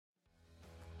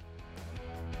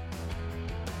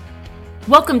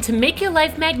Welcome to Make Your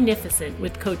Life Magnificent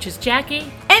with Coaches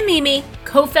Jackie and Mimi,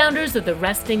 co-founders of The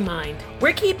Resting Mind.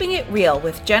 We're keeping it real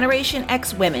with Generation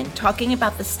X women talking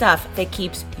about the stuff that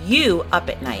keeps you up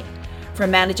at night. From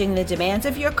managing the demands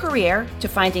of your career to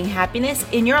finding happiness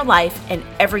in your life and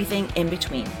everything in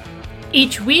between.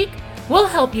 Each week, we'll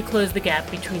help you close the gap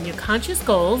between your conscious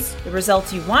goals, the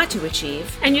results you want to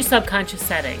achieve, and your subconscious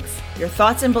settings, your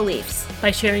thoughts and beliefs, by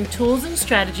sharing tools and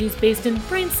strategies based in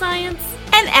brain science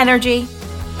and energy.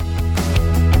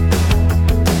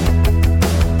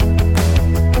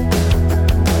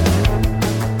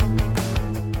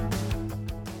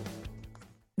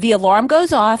 The alarm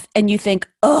goes off and you think,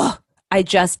 ugh, I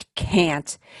just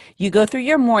can't. You go through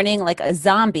your morning like a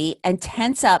zombie and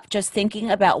tense up just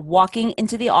thinking about walking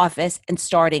into the office and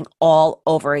starting all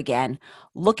over again,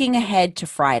 looking ahead to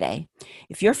Friday.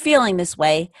 If you're feeling this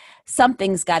way,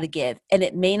 something's got to give, and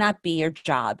it may not be your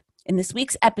job. In this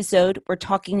week's episode, we're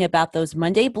talking about those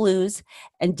Monday blues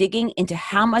and digging into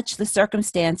how much the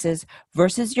circumstances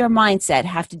versus your mindset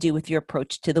have to do with your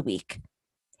approach to the week.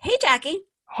 Hey, Jackie.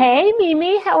 Hey,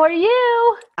 Mimi, how are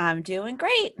you? I'm doing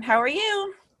great. How are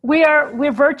you?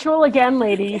 We're virtual again,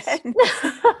 ladies.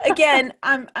 Again,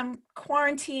 I'm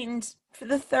quarantined for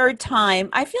the third time.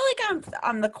 I feel like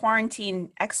I'm the quarantine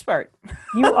expert.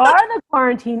 You are the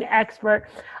quarantine expert.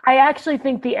 I actually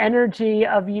think the energy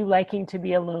of you liking to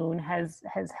be alone has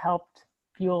helped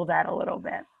fuel that a little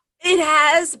bit. It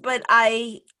has, but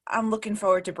I'm looking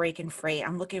forward to breaking free.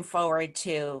 I'm looking forward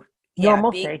to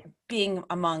being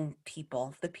among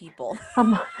people, the people.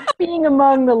 Being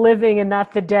among the living and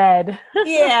not the dead.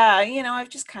 Yeah, I've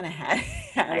just kind of had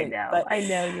I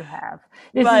know you have.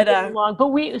 This but, is getting long. But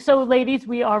ladies,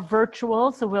 we are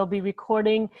virtual, so we'll be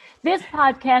recording this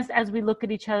podcast as we look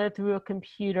at each other through a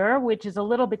computer, which is a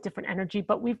little bit different energy,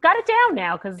 but we've got it down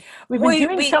now because we've been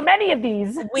doing so many of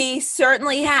these. We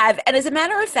certainly have. And as a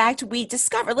matter of fact, we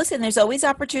discovered, listen, there's always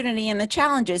opportunity in the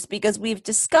challenges, because we've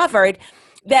discovered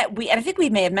that and I think we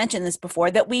may have mentioned this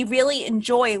before, that we really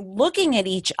enjoy looking at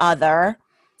each other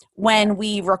when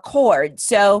we record.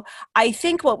 So I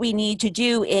think what we need to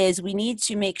do is we need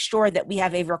to make sure that we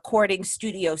have a recording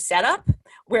studio setup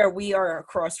where we are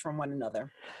across from one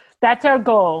another. That's our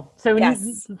goal. So,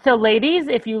 yes. So ladies,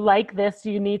 if you like this,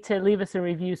 you need to leave us a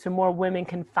review so more women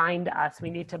can find us.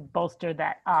 We need to bolster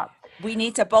that up. We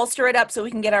need to bolster it up so we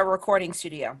can get our recording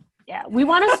studio. Yeah, we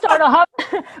want to start off.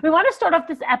 We want to start off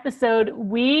this episode.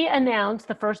 We announced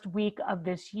the first week of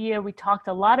this year. We talked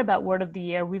a lot about Word of the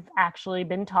Year. We've actually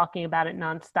been talking about it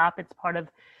nonstop. It's part of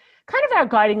kind of our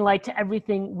guiding light to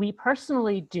everything we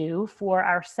personally do for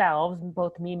ourselves,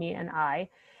 both Mimi and I.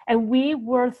 And we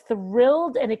were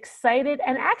thrilled and excited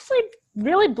and actually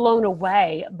really blown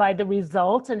away by the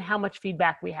results and how much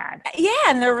feedback we had. Yeah,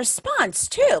 and the response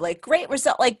too. Great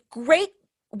result, great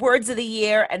words of the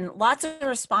year and lots of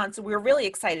response. We're really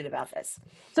excited about this.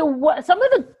 So some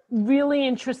of the really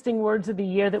interesting words of the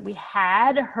year that we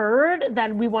had heard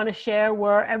that we want to share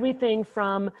were everything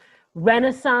from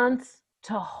renaissance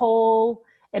to whole,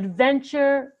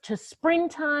 adventure to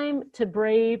springtime to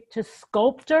brave to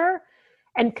sculptor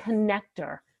and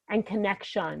connector and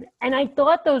connection. And I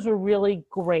thought those were really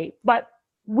great, but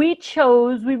we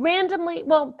chose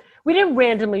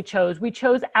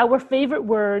our favorite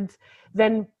words,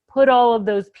 then put all of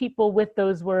those people with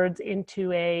those words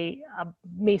into a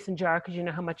mason jar, because you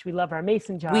know how much we love our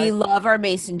mason jars. We love our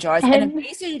mason jars. And a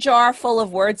mason jar full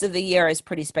of words of the year is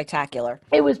pretty spectacular.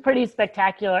 It was pretty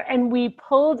spectacular. And we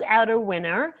pulled out a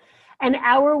winner. And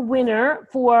our winner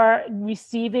for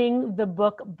receiving the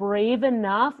book Brave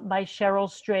Enough by Cheryl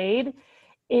Strayed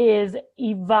is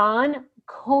Yvonne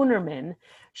Konerman.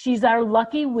 She's our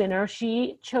lucky winner.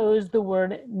 She chose the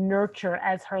word nurture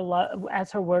as her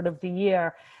word of the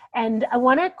year. And I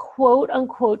want to quote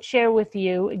unquote share with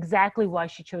you exactly why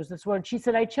she chose this word. She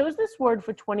said, "I chose this word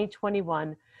for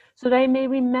 2021 so that I may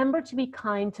remember to be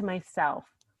kind to myself.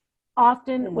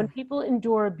 Often when people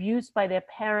endure abuse by their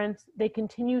parents, they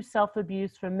continue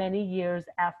self-abuse for many years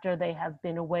after they have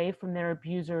been away from their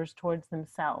abusers towards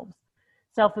themselves.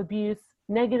 Self-abuse,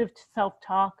 negative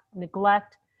self-talk,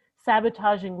 neglect,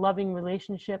 sabotaging loving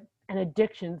relationship, and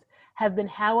addictions have been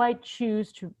how I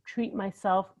chose to treat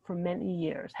myself for many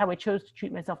years.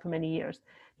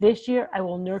 This year, I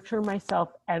will nurture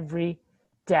myself every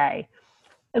day."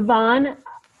 Yvonne,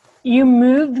 you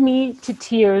moved me to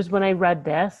tears when I read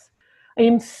this. I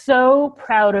am so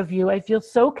proud of you. I feel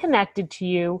so connected to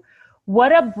you.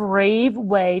 What a brave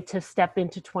way to step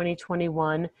into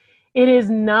 2021. It is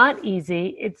not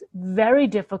easy. It's very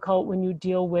difficult when you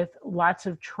deal with lots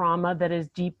of trauma that is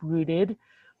deep-rooted.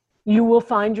 you will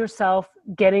find yourself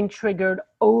getting triggered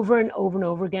over and over and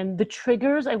over again. The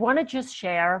triggers, I want to just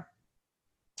share,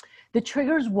 the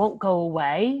triggers won't go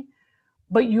away,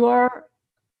 but your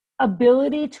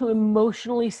ability to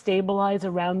emotionally stabilize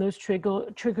around those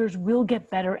triggers will get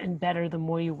better and better the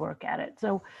more you work at it.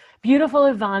 So beautiful,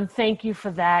 Yvonne. Thank you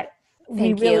for that.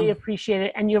 We really appreciate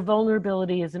it. And your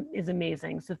vulnerability is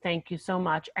amazing. So thank you so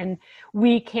much. And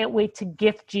we can't wait to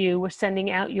gift you. We're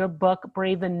sending out your book,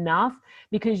 Brave Enough,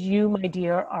 because you, my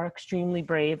dear, are extremely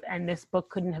brave. And this book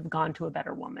couldn't have gone to a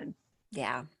better woman.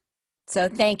 Yeah. So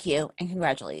thank you and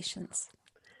congratulations.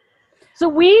 So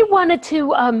we wanted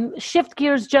to shift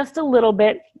gears just a little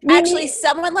bit. Actually,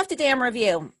 someone left a damn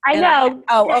review. I know.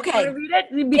 Okay. Want to read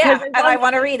it? Because I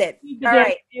want to read it. All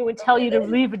right. Review and tell you to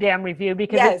leave a damn review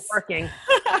because it's working.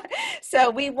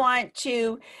 So we want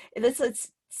to,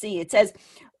 let's see. It says,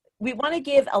 we want to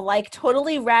give a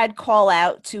totally rad call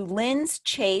out to Lynn's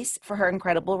Chase for her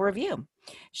incredible review.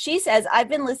 She says, I've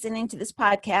been listening to this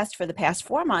podcast for the past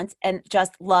 4 months and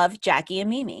just love Jackie and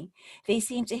Mimi. They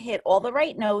seem to hit all the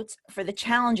right notes for the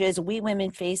challenges we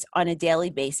women face on a daily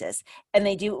basis. And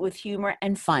they do it with humor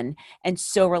and fun and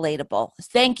so relatable.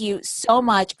 Thank you so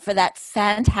much for that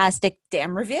fantastic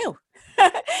damn review.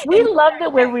 We love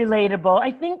that we're relatable.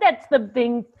 I think that's the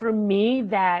thing for me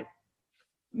that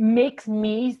makes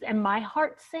me and my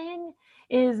heart sing.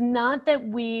 Is not that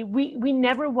we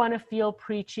never want to feel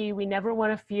preachy. We never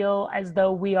want to feel as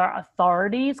though we are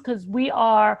authorities, because we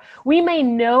may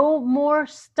know more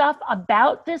stuff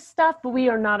about this stuff, but we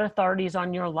are not authorities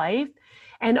on your life.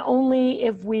 And only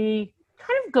if we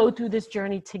kind of go through this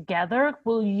journey together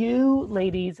will you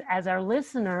ladies, as our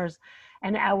listeners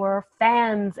and our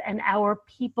fans and our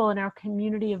people in our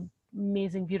community of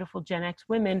amazing, beautiful Gen X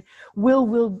women,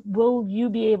 will you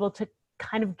be able to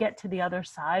kind of get to the other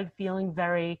side feeling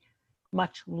very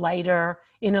much lighter,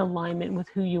 in alignment with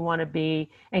who you want to be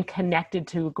and connected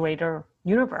to a greater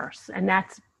universe. And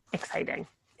that's exciting.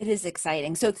 It is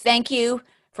exciting. So thank you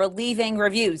for leaving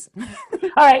reviews.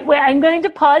 All right. Well, I'm going to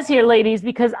pause here, ladies,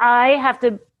 because I have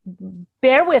to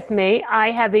bear with me.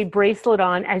 I have a bracelet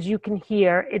on, as you can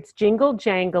hear. It's jingle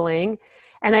jangling.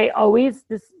 And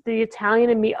the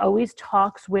Italian in me always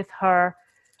talks with her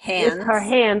hands. With her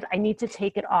hands. I need to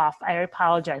take it off. I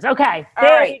apologize. Okay.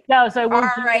 There you go. So I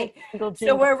won't jingle.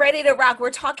 So we're ready to rock.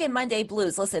 We're talking Monday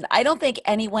Blues. Listen, I don't think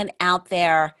anyone out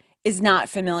there is not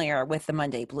familiar with the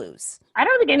Monday Blues. I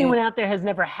don't think anyone out there has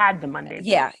never had the Monday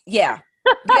Blues. Yeah,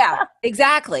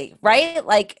 exactly. Right?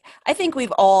 I think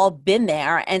we've all been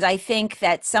there, and I think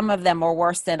that some of them are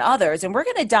worse than others, and we're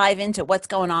going to dive into what's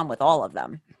going on with all of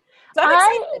them. So I'm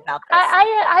excited about this.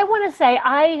 I want to say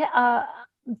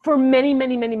for many,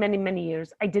 many, many, many, many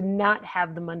years, I did not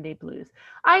have the Monday Blues.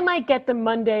 I might get the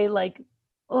Monday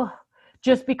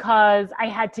just because I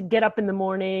had to get up in the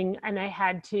morning and I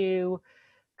had to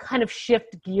kind of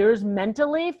shift gears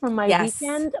mentally from my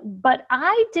weekend. But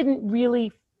I didn't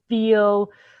really feel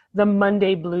the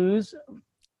Monday Blues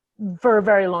for a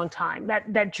very long time.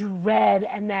 That dread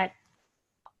and that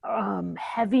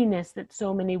heaviness that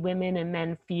so many women and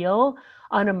men feel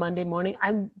on a Monday morning.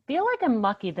 I feel like I'm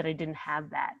lucky that I didn't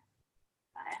have that.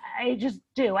 I just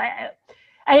do.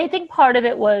 I think part of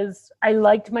it was I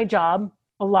liked my job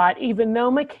a lot, even though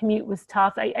my commute was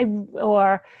tough. I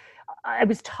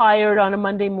was tired on a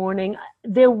Monday morning.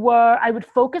 I would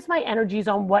focus my energies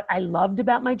on what I loved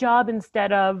about my job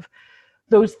instead of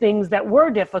those things that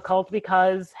were difficult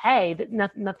because, hey,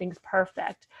 nothing's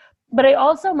perfect. But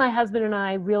my husband and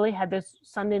I really had this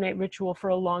Sunday night ritual for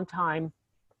a long time,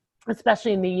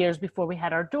 especially in the years before we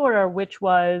had our daughter, which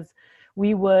was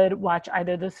we would watch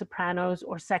either The Sopranos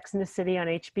or Sex and the City on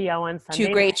HBO on Sunday.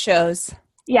 Two great shows.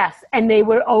 Yes, and they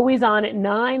were always on at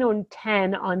 9 or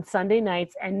 10 on Sunday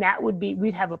nights, and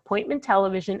we'd have appointment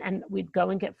television, and we'd go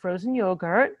and get frozen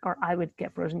yogurt, or I would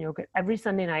get frozen yogurt every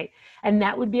Sunday night, and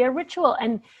that would be a ritual.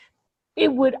 And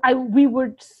we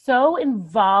were so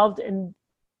involved and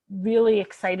really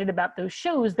excited about those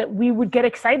shows that we would get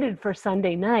excited for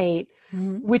Sunday night,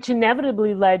 which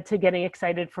inevitably led to getting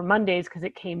excited for Mondays because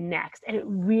it came next. And it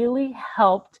really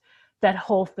helped that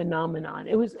whole phenomenon.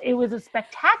 It was a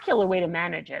spectacular way to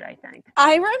manage it, I think.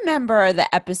 I remember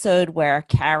the episode where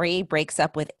Carrie breaks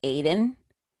up with Aiden.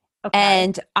 Okay.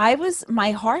 And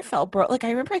my heart felt broke. I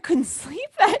remember I couldn't sleep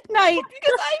that night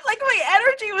because my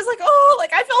energy was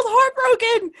I felt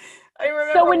heartbroken. I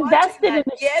remember so invested in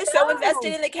the so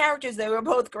invested in the characters. They were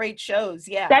both great shows.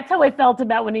 Yeah. That's how I felt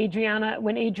about when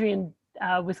Adrian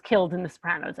was killed in The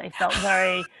Sopranos. I felt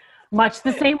very much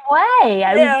the same way.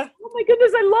 I was, oh my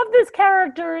goodness, I love this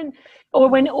character. Or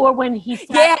when he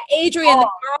Adrian, the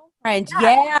girl Friend,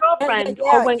 Yeah, girlfriend,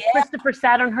 or when yeah. Christopher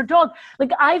sat on her dog.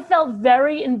 Like, I felt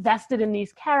very invested in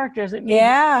these characters. It made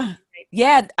Yeah.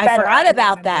 Yeah. I better. forgot It made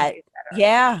about my that. Mondays better.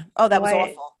 Yeah. Oh, that was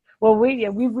Right. awful. Well, we've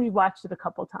rewatched it a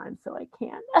couple times, so I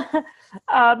can't.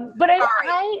 But All right.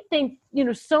 I think,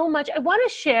 so much. I want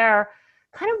to share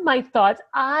kind of my thoughts.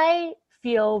 I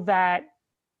feel that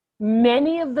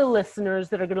many of the listeners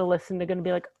that are going to listen are going to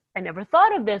be like, I never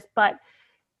thought of this, but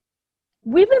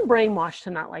we've been brainwashed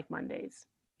to not like Mondays.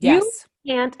 You Yes.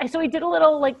 can't. So we did a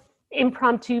little like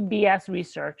impromptu BS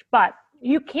research, but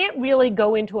you can't really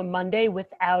go into a Monday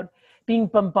without being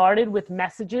bombarded with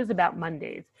messages about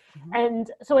Mondays. Mhm.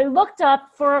 And so I looked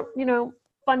up for,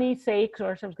 funny sakes, or I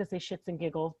was going to say shits and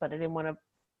giggles, but I didn't want to,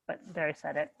 but there I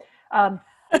said it.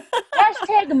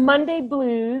 Hashtag Monday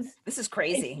Blues. This is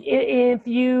crazy. If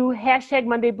you hashtag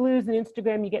Monday Blues on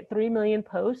Instagram, you get 3 million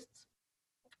posts.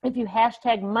 If you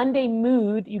hashtag Monday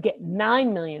Mood, you get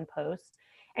 9 million posts.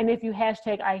 And if you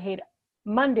hashtag I Hate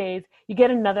Mondays, you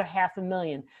get another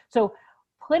 500,000. So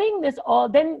putting this all,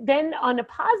 then on a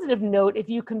positive note, if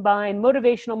you combine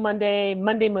Motivational Monday,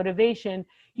 Monday Motivation,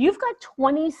 you've got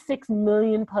 26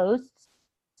 million posts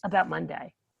about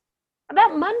Monday.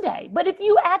 But if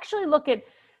you actually look at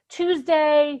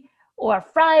Tuesday or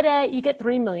Friday, you get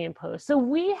 3 million posts. So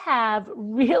we have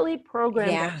really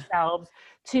programmed ourselves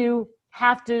to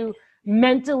have to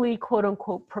mentally, quote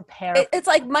unquote, prepare. It's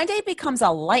like Monday becomes a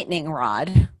lightning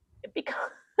rod,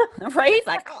 right?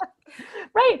 Like,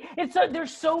 right.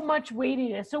 There's so much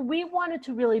weightiness. So we wanted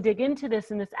to really dig into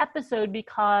this in this episode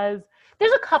because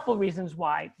there's a couple reasons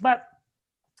why, but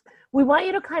we want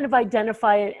you to kind of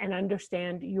identify it and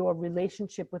understand your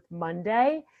relationship with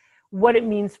Monday, what it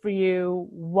means for you,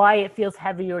 why it feels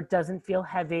heavy or doesn't feel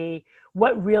heavy,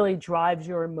 what really drives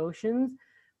your emotions.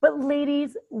 But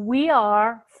ladies, we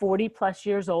are 40 plus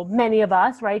years old, many of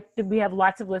us, right? We have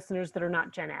lots of listeners that are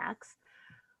not Gen X.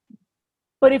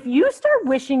 But if you start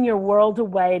wishing your world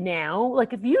away now,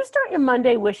 like if you start your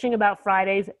Monday wishing about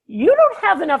Fridays, you don't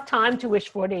have enough time to wish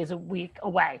 4 days a week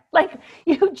away. Like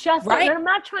you just, right. And I'm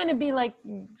not trying to be like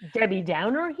Debbie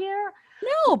Downer here.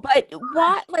 No, but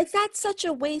what, like that's such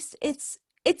a waste. It's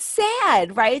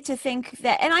sad, right? To think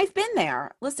that, and I've been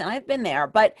there. Listen, I've been there,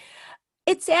 but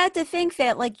it's sad to think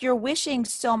that like you're wishing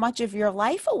so much of your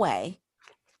life away.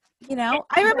 I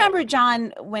remember,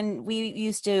 John, when we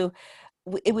used to,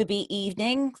 it would be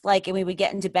evening, like, and we would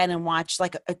get into bed and watch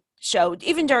like a show.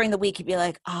 Even during the week, you'd be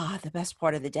like, the best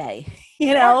part of the day,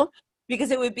 because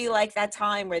it would be like that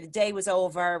time where the day was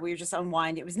over. We were just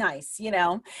unwind. It was nice,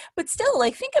 but still,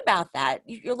 like, think about that.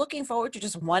 You're looking forward to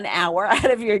just 1 hour out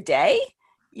of your day,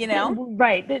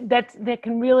 Right. That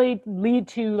can really lead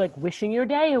to like wishing your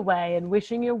day away and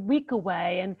wishing your week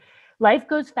away. And life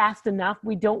goes fast enough.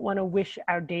 We don't want to wish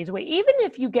our days away. Even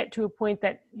if you get to a point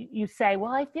that you say,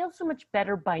 well, I feel so much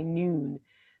better by noon.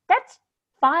 That's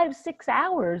 5-6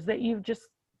 hours that you've just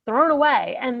thrown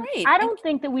away. And right. I don't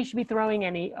think that we should be throwing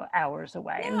any hours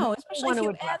away. No, especially if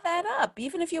you add that up.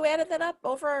 Even if you added that up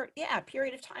over a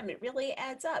period of time, it really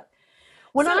adds up.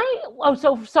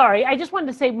 Sorry. I just wanted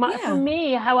to say, for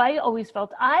me, how I always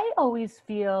felt, I always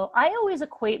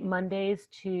equate Mondays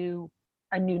to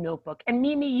a new notebook. And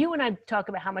Mimi, you and I talk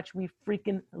about how much we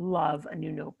freaking love a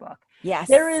new notebook. Yes.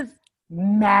 There is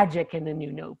magic in a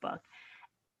new notebook.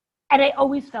 And I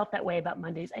always felt that way about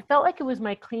Mondays. I felt like it was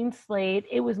my clean slate.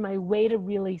 It was my way to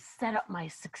really set up my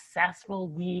successful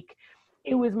week.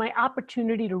 It was my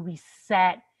opportunity to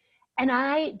reset. And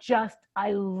I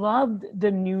loved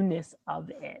the newness of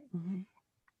it. Mm-hmm.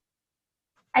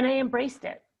 And I embraced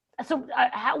it. So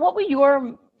what were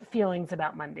your feelings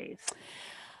about Mondays?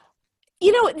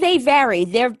 They vary.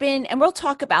 There've been, and we'll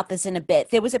talk about this in a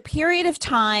bit. There was a period of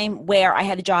time where I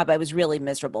had a job I was really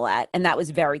miserable at, and that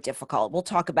was very difficult. We'll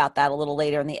talk about that a little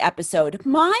later in the episode.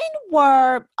 Mine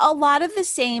were a lot of the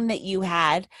same that you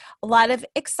had, a lot of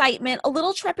excitement, a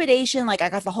little trepidation, like I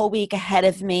got the whole week ahead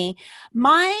of me.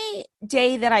 My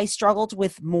day that I struggled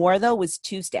with more, though, was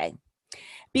Tuesday.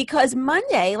 Because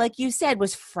Monday, like you said,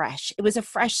 was fresh. It was a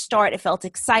fresh start. It felt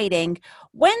exciting.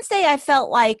 Wednesday, I felt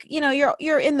like,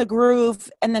 you're in the groove.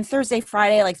 And then Thursday,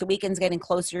 Friday, like the weekend's getting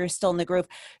closer, you're still in the groove.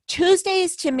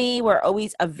 Tuesdays, to me, were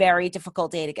always a very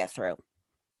difficult day to get through.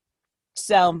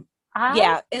 So,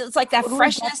 it's like that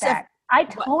freshness of... I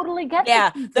totally get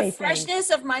that. Yeah, the freshness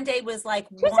of Monday was like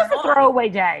just a throwaway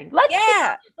day.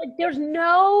 There's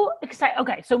no excitement.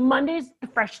 Okay, so Monday's the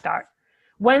fresh start.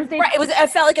 Wednesday. Right. I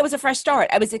felt like it was a fresh start.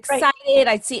 I was excited. Right.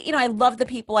 I'd see, I love the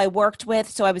people I worked with.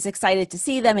 So I was excited to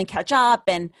see them and catch up.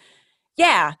 And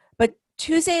but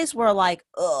Tuesdays were like,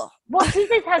 ugh. Well,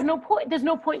 Tuesdays has no point. There's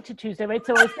no point to Tuesday, right?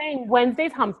 So I was saying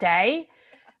Wednesday's hump day.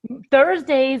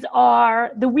 Thursdays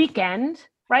are the weekend,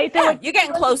 right? They're Yeah, like, you're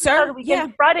getting closer. Yeah.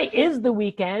 Friday is the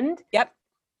weekend. Yep.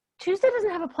 Tuesday doesn't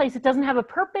have a place. It doesn't have a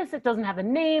purpose. It doesn't have a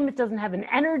name. It doesn't have an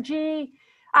energy.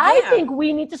 I Yeah. think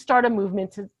we need to start a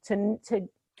movement to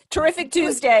Terrific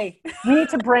Tuesday. we need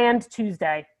to brand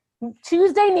Tuesday.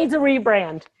 Tuesday needs a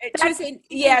rebrand.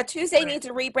 Tuesday needs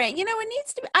a rebrand. It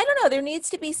needs to be, I don't know, there needs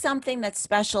to be something that's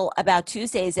special about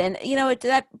Tuesdays. And,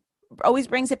 that always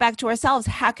brings it back to ourselves.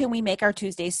 How can we make our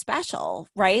Tuesdays special,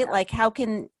 right? Like how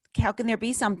can there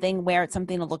be something where it's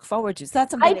something to look forward to? So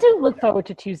that's something I do look forward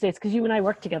to Tuesdays because you and I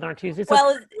work together on Tuesdays. So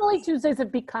well, really Tuesdays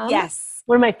have become yes,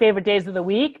 one of my favorite days of the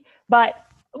week.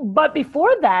 But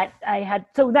before that,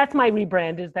 so that's my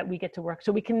rebrand is that we get to work.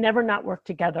 So we can never not work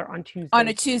together on Tuesday. On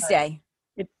a Tuesday.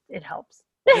 It helps.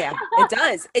 Yeah, it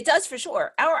does. It does for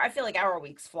sure. I feel like our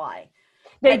weeks fly.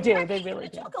 They do. They really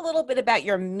do. Talk a little bit about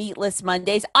your meatless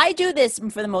Mondays. I do this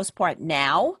for the most part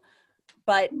now,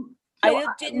 but I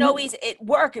didn't always at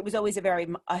work. It was always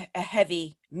a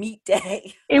heavy meat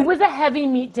day. It was a heavy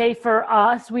meat day for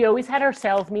us. We always had our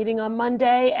sales meeting on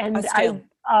Monday, and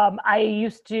I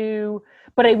used to,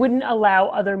 but I wouldn't allow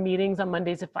other meetings on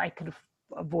Mondays if I could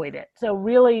avoid it. So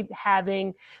really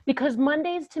because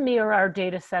Mondays to me are our day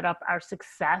to set up our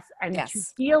success and to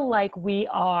feel like we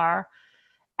are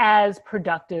as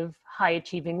productive, high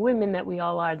achieving women that we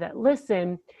all are that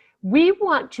listen, we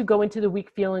want to go into the week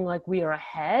feeling like we are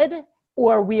ahead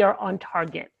or we are on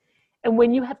target. And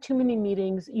when you have too many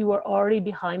meetings, you are already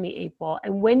behind the eight ball.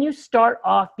 And when you start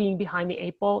off being behind the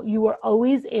eight ball, you are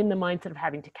always in the mindset of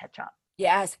having to catch up.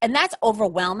 Yes. And that's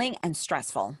overwhelming and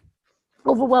stressful.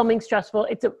 Overwhelming, stressful.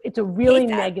 It's a really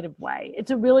negative way.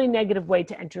 It's a really negative way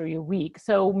to enter your week.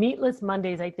 So meatless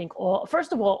Mondays, I think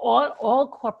first of all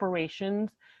corporations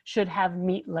should have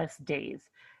meatless days,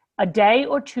 a day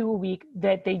or two a week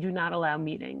that they do not allow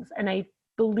meetings. And I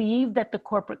believe that the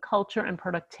corporate culture and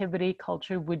productivity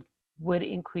culture would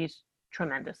increase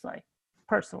tremendously,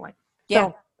 personally. Yeah.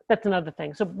 So that's another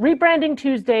thing. So rebranding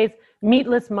Tuesdays,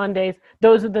 meatless Mondays,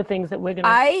 those are the things that we're going to.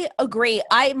 I agree.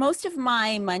 Most of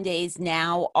my Mondays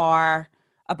now are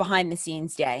a behind the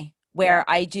scenes day where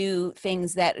I do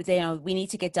things that, we need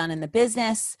to get done in the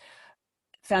business,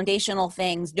 foundational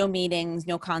things, no meetings,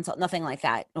 no consult, nothing like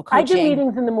that. No coaching. I do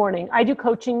meetings in the morning. I do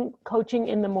coaching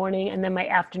in the morning, and then my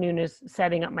afternoon is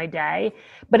setting up my day.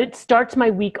 But it starts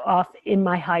my week off in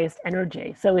my highest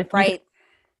energy. So if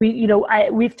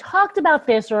we've talked about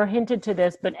this or hinted to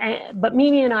this, but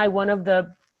Mimi and I, one of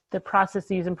the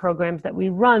processes and programs that we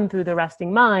run through the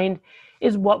Resting Mind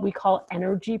is what we call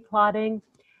energy plotting.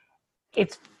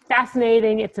 It's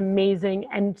fascinating. It's amazing.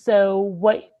 And so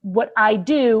what I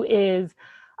do is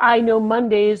I know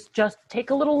Mondays just take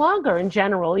a little longer in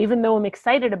general, even though I'm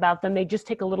excited about them, they just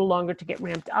take a little longer to get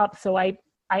ramped up. So I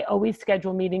always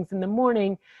schedule meetings in the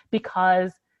morning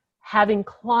because having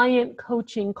client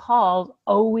coaching calls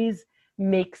always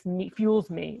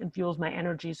fuels me and fuels my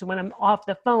energy. So when I'm off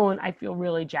the phone, I feel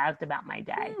really jazzed about my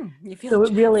day. So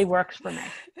it really works for me.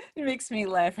 It makes me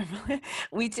laugh.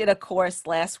 We did a course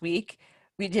last week.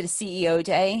 We did a CEO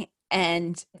day,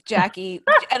 and Jackie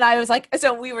and I was like,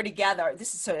 so we were together.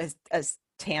 This is sort of a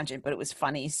tangent, but it was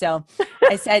funny. So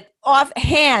I said,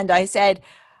 offhand, I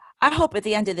hope at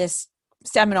the end of this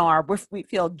seminar we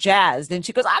feel jazzed. And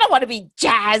she goes, I don't want to be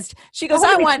jazzed. She goes,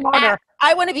 I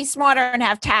want to be smarter and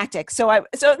have tactics. So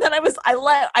then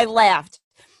I laughed.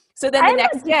 So then the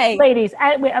next day, ladies,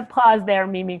 pause there,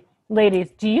 Mimi.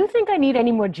 Ladies, do you think I need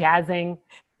any more jazzing?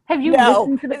 Have you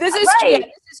listened to this is true. This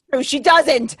is true. She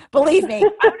doesn't, believe me. I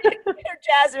don't hear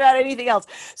jazz about anything else.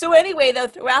 So anyway, though,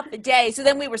 throughout the day, so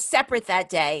then we were separate that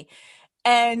day.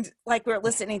 And like we were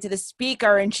listening to the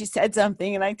speaker and she said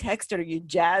something and I texted her, you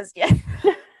jazzed yet?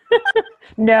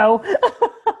 No.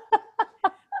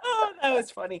 Oh, that was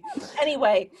funny.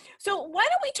 Anyway, so why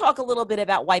don't we talk a little bit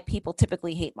about why people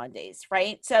typically hate Mondays,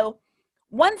 right? So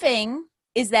one thing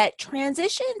is that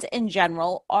transitions in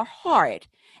general are hard.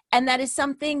 And that is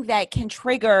something that can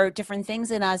trigger different things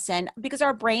in us, and because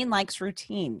our brain likes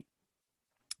routine.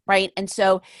 Right. And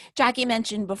so Jackie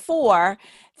mentioned before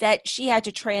that she had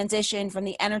to transition from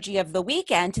the energy of the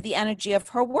weekend to the energy of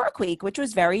her work week, which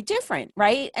was very different.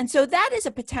 Right. And so that is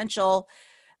a potential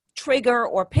trigger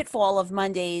or pitfall of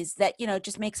Mondays that,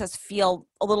 just makes us feel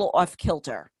a little off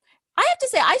kilter. I have to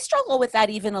say, I struggle with that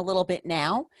even a little bit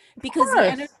now because the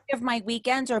energy of my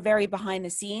weekends are very behind the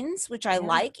scenes, which I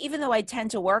like, even though I tend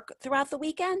to work throughout the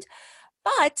weekend,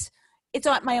 but it's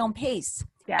at my own pace.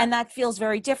 And that feels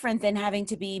very different than having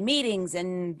to be meetings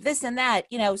and this and that,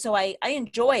 so I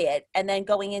enjoy it. And then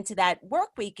going into that work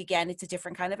week again, it's a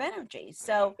different kind of energy.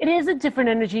 So it is a different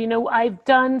energy. We've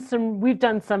done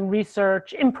some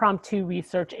research, impromptu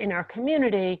research in our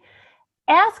community,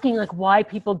 asking like why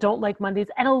people don't like Mondays.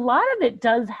 And a lot of it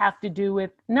does have to do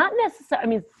with not necessarily, I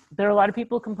mean, there are a lot of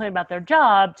people who complain about their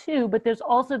job too, but there's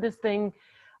also this thing,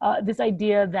 this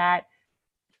idea that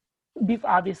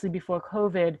obviously before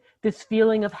COVID, this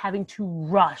feeling of having to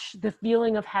rush, the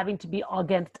feeling of having to be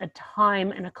against a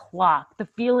time and a clock, the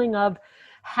feeling of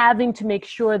having to make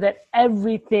sure that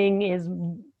everything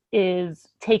is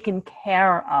taken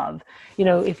care of.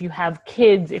 If you have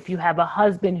kids, if you have a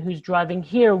husband who's driving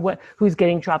here, who's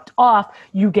getting dropped off,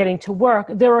 you getting to work,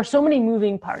 there are so many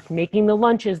moving parts, making the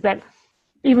lunches, that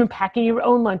even packing your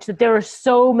own lunch, that there are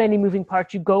so many moving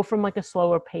parts. You go from like a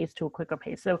slower pace to a quicker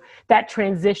pace. So that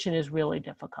transition is really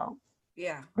difficult.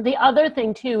 Yeah. The other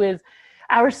thing too is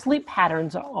our sleep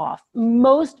patterns are off.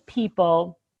 Most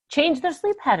people change their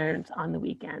sleep patterns on the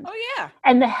weekend. Oh yeah.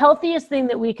 And the healthiest thing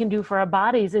that we can do for our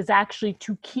bodies is actually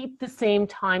to keep the same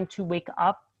time to wake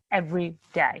up every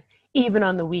day, even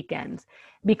on the weekends,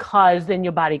 because then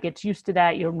your body gets used to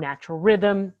that, your natural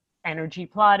rhythm, energy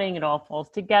plotting, it all falls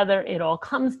together, it all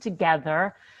comes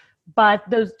together. But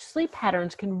those sleep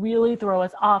patterns can really throw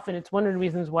us off. And it's one of the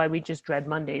reasons why we just dread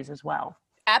Mondays as well.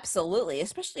 Absolutely.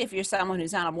 Especially if you're someone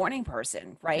who's not a morning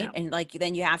person, right? Yeah. And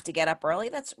then you have to get up early.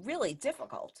 That's really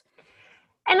difficult.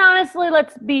 And honestly,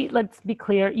 let's be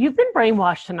clear. You've been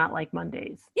brainwashed to not like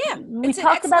Mondays. Yeah. We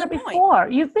talked about it before.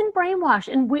 You've been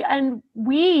brainwashed. And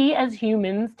we as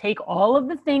humans take all of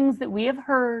the things that we have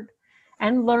heard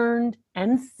and learned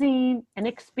and seen and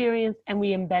experienced, and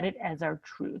we embed it as our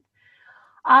truth.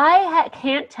 I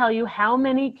can't tell you how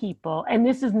many people, and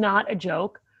this is not a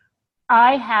joke,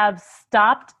 I have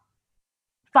stopped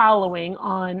following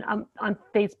on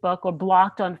Facebook or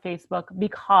blocked on Facebook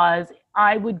because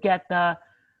I would get the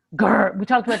grr. We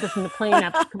talked about this in the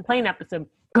complaint episode.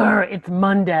 Grr, it's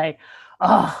Monday.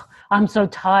 Oh, I'm so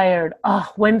tired.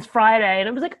 Oh, when's Friday? And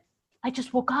I was like, I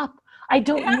just woke up. I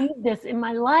don't need this in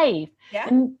my life. Yeah.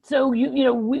 And so,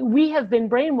 we have been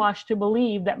brainwashed to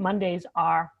believe that Mondays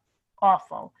are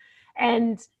awful.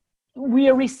 And we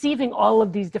are receiving all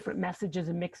of these different messages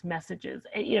and mixed messages.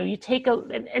 You take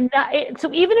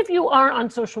so even if you are on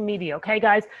social media, okay,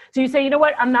 guys, so you say, you know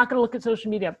what, I'm not going to look at social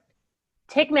media.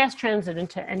 Take mass transit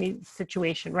into any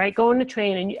situation, right? Go on a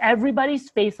train and everybody's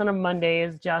face on a Monday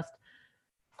is just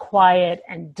quiet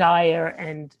and dire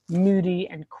and moody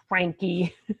and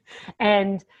cranky.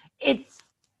 And it's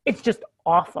just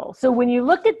awful. So when you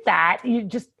look at that, you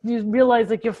realize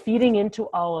like you're feeding into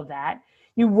all of that.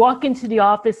 You walk into the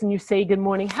office and you say, good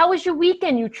morning. How was your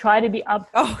weekend? You try to be up.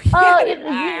 Oh,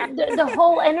 yeah. The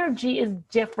whole energy is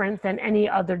different than any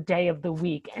other day of the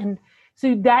week. And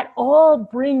so that all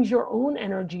brings your own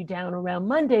energy down around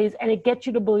Mondays, and it gets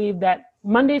you to believe that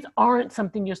Mondays aren't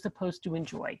something you're supposed to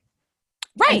enjoy.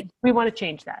 Right. And we want to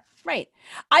change that. Right.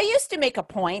 I used to make a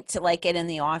point to like get in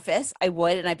the office. I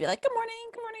would, and I'd be like, good morning,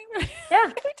 good morning. Yeah.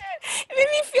 It made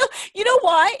me feel, you know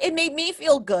why? It made me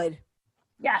feel good.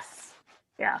 Yes.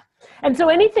 Yeah. And so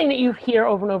anything that you hear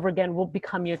over and over again will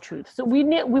become your truth. So we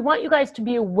want you guys to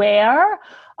be aware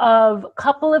of a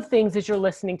couple of things as you're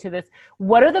listening to this.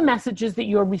 What are the messages that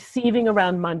you're receiving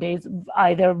around Mondays,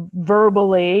 either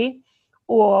verbally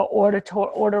or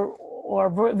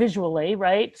visually,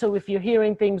 right? So if you're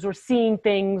hearing things or seeing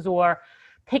things or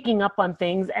picking up on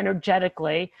things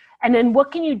energetically, and then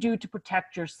what can you do to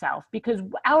protect yourself? Because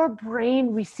our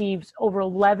brain receives over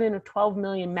 11 or 12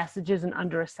 million messages in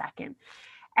under a second.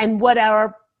 And what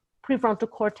our prefrontal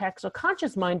cortex or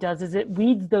conscious mind does is it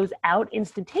weeds those out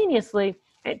instantaneously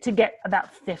to get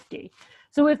about 50.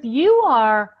 So if you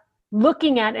are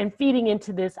looking at and feeding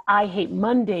into this I hate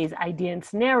Mondays idea and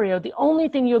scenario, the only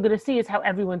thing you're going to see is how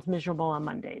everyone's miserable on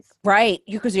Mondays. Right.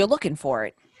 Because you're looking for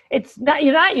it. It's not,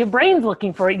 your brain's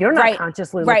looking for it. You're not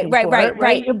consciously looking for it.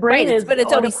 Right. Your brain is, but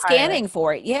it's always scanning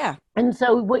for it. Yeah. And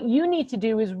so what you need to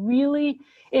do is really,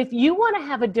 if you want to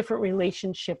have a different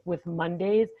relationship with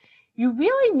Mondays, you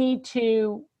really need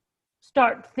to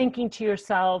start thinking to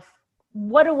yourself,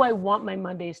 what do I want my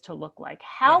Mondays to look like?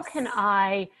 How can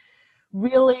I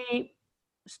really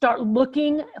start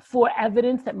looking for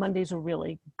evidence that Mondays are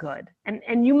really good?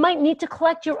 And you might need to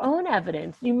collect your own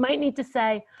evidence. You might need to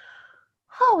say,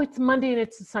 oh, it's Monday and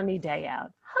it's a sunny day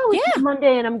out. Oh, it's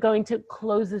Monday and I'm going to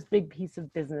close this big piece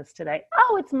of business today.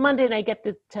 Oh, it's Monday and I get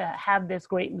to have this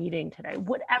great meeting today.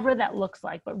 Whatever that looks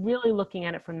like, but really looking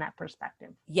at it from that perspective.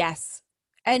 Yes.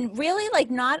 And really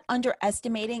like not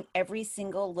underestimating every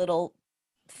single little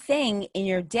thing in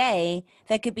your day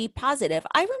that could be positive.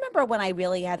 I remember when I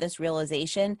really had this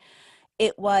realization,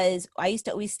 I used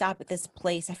to always stop at this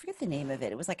place. I forget the name of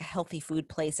it. It was like a healthy food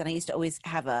place. And I used to always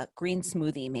have a green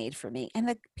smoothie made for me. And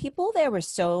the people there were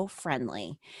so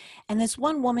friendly. And this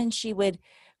one woman, she would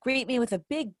greet me with a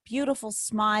big, beautiful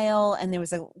smile. And there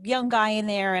was a young guy in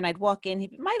there, and I'd walk in, he'd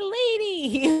be, my lady,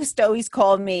 he used to always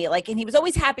call me, like, and he was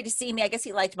always happy to see me. I guess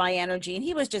he liked my energy, and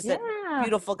he was just a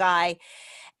beautiful guy.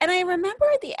 And I remember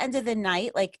at the end of the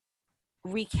night, like,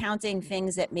 recounting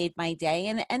things that made my day,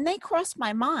 and they crossed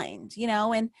my mind,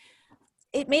 and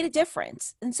it made a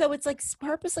difference. And so it's like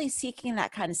purposely seeking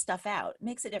that kind of stuff out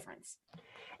makes a difference.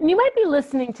 And you might be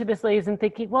listening to this, ladies, and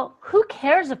thinking, well, who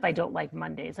cares if I don't like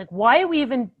Mondays? Like, why are we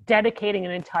even dedicating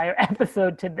an entire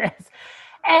episode to this?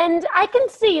 And I can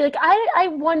see, like, I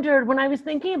wondered when I was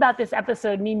thinking about this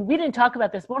episode, I mean, we didn't talk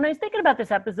about this, but when I was thinking about this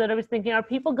episode, I was thinking, are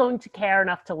people going to care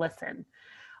enough to listen?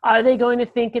 Are they going to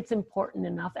think it's important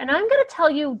enough? And I'm going to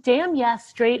tell you, damn yes,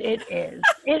 straight it is.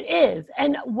 It is.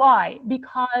 And why?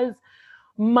 Because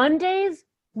Mondays,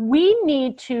 we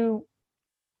need to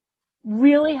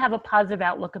really have a positive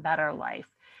outlook about our life.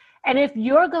 And if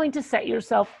you're going to set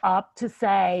yourself up to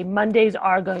say Mondays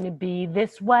are going to be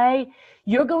this way,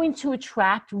 you're going to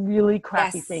attract really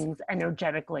crappy things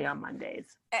energetically on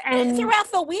Mondays. And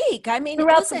throughout the week. I mean,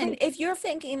 listen, if you're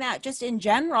thinking that just in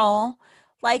general,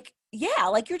 like, yeah,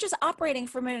 like you're just operating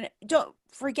don't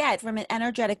forget, from an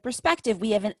energetic perspective,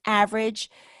 we have an average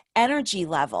energy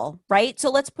level, right? So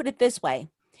let's put it this way.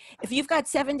 If you've got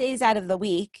 7 days out of the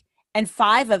week and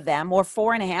 5 of them or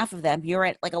 4.5 of them, you're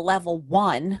at like a level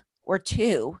 1 or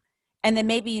 2, and then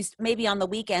maybe on the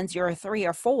weekends, you're a 3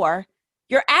 or 4,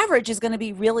 your average is going to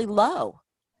be really low.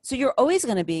 So you're always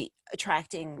going to be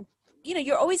attracting,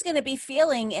 you're always going to be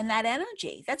feeling in that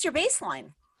energy. That's your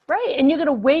baseline. Right. And you're going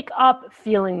to wake up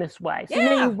feeling this way. So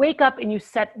you wake up and you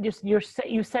set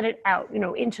it out,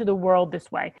 into the world this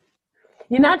way.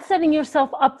 You're not setting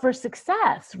yourself up for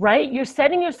success, right? You're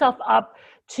setting yourself up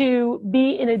to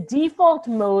be in a default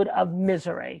mode of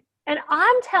misery. And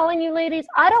I'm telling you, ladies,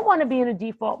 I don't want to be in a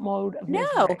default mode of misery.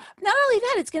 No, not only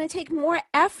that, it's going to take more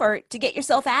effort to get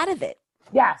yourself out of it.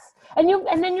 Yes. And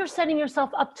then you're setting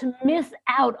yourself up to miss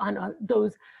out on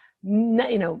those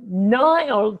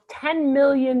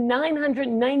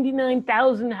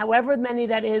 10,999,000, however many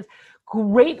that is,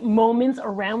 great moments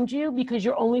around you, because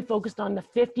you're only focused on the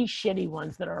 50 shitty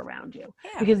ones that are around you.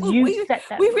 Yeah. Because we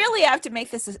really have to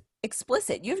make this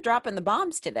explicit. You're dropping the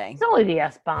bombs today. It's only the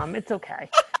S-bomb. It's okay.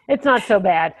 It's not so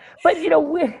bad. But we don't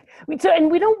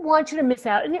want you to miss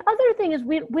out. And the other thing is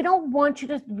we don't want you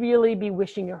to really be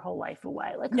wishing your whole life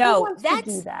away. Like, who wants to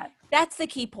do that? That's the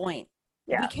key point.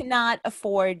 Yeah. We cannot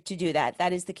afford to do that.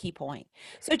 That is the key point.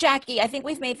 So, Jackie, I think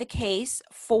we've made the case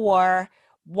for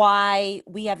why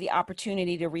we have the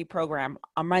opportunity to reprogram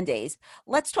on Mondays.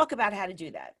 Let's talk about how to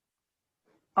do that.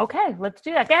 Okay, let's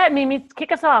do that. Go ahead, Mimi,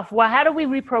 kick us off. Well, how do we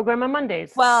reprogram on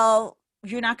Mondays? Well,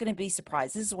 you're not going to be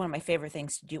surprised. This is one of my favorite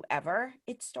things to do ever.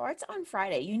 It starts on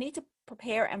Friday. You need to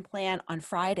prepare and plan on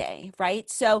Friday, right?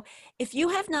 So if you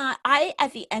have not,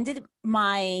 at the end of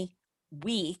my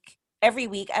week, every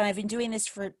week, and I've been doing this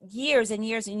for years and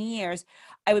years and years,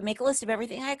 I would make a list of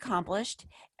everything I accomplished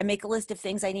and make a list of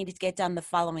things I needed to get done the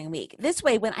following week. This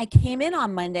way, when I came in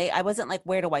on Monday, I wasn't like,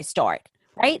 where do I start?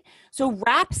 Right? So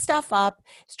wrap stuff up,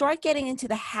 start getting into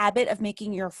the habit of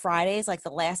making your Fridays like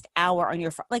the last hour on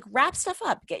your, wrap stuff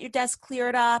up, get your desk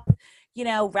cleared up,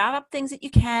 wrap up things that you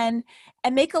can,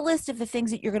 and make a list of the things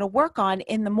that you're going to work on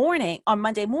in the morning, on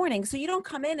Monday morning. So you don't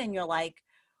come in and you're like,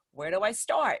 where do I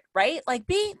start? Right? Like,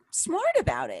 be smart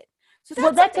about it.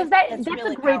 So that's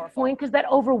really a great point, because that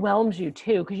overwhelms you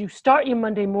too, because you start your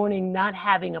Monday morning not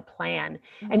having a plan.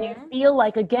 Mm-hmm. And you feel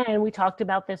like, again, we talked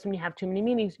about this when you have too many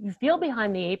meetings, you feel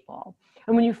behind the 8 ball.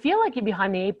 And when you feel like you're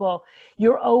behind the 8 ball,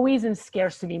 you're always in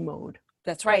scarcity mode.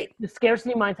 That's right. The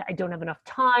scarcity mindset. I don't have enough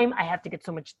time. I have to get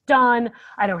so much done.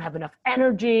 I don't have enough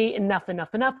energy, enough.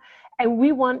 And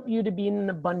we want you to be in an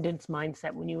abundance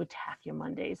mindset when you attack your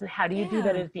Mondays. And how do you do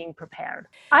that? Is being prepared.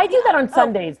 I do that on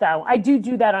Sundays, though. I do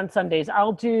that on Sundays.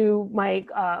 I'll do my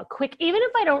quick, even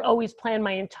if I don't always plan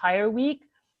my entire week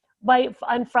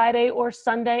on Friday or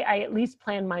Sunday, I at least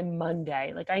plan my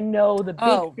Monday. Like, I know the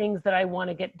big things that I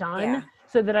want to get done.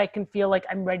 So that I can feel like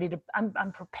I'm ready to,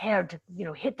 I'm prepared to,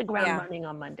 hit the ground running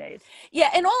on Mondays.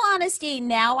 Yeah. In all honesty,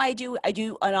 now I do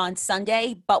it on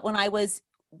Sunday, but when I was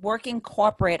working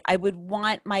corporate, I would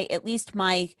want at least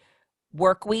my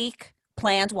work week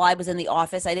planned while I was in the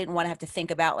office. I didn't want to have to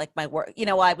think about like my work,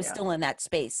 I was still in that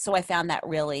space. So I found that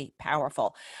really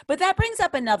powerful. But that brings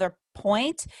up another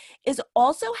point is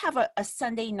also have a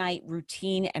Sunday night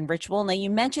routine and ritual. Now, you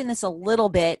mentioned this a little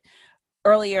bit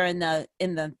earlier in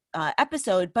the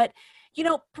episode, but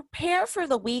prepare for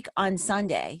the week on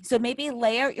Sunday. So maybe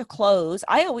lay out your clothes.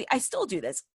 I still do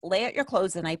this. Lay out your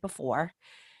clothes the night before.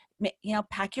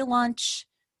 Pack your lunch.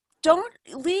 Don't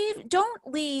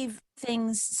leave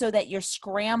things so that you're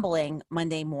scrambling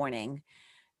Monday morning.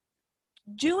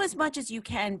 Do as much as you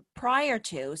can prior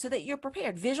to so that you're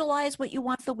prepared. Visualize what you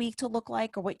want the week to look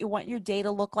like or what you want your day to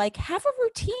look like. Have a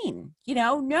routine,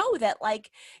 know that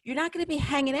like you're not going to be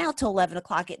hanging out till 11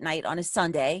 o'clock at night on a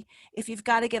Sunday if you've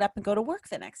got to get up and go to work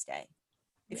the next day,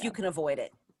 if you can avoid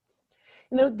it.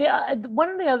 One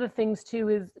of the other things too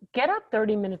is get up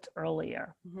 30 minutes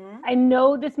earlier. Mm-hmm. I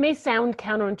know this may sound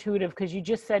counterintuitive because you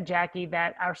just said, Jackie,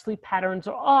 that our sleep patterns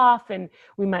are off and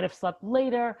we might have slept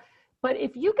later. But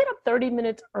if you get up 30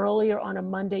 minutes earlier on a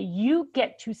Monday, you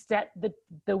get to set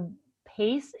the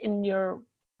pace in your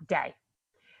day.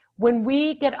 When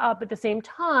we get up at the same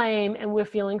time and we're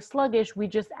feeling sluggish, we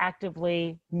just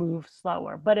actively move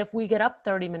slower. But if we get up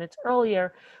 30 minutes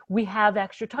earlier, we have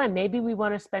extra time. Maybe we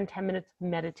want to spend 10 minutes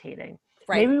meditating.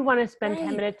 Right. Maybe we want to spend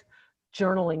 10 minutes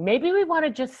journaling. Maybe we want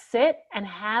to just sit and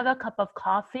have a cup of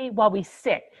coffee while we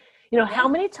sit. How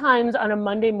many times on a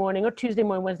Monday morning or Tuesday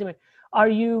morning, Wednesday morning, are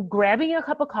you grabbing a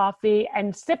cup of coffee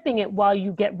and sipping it while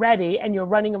you get ready and you're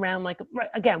running around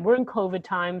again, we're in COVID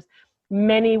times.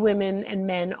 Many women and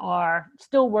men are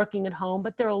still working at home,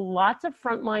 but there are lots of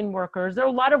frontline workers. There are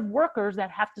a lot of workers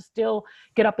that have to still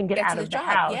get up and get out of the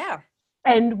house. Yeah.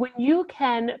 And when you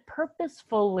can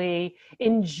purposefully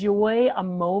enjoy a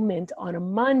moment on a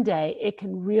Monday, it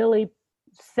can really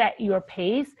set your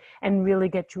pace and really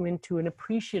get you into an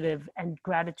appreciative and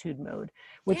gratitude mode,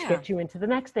 which gets you into the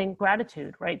next thing,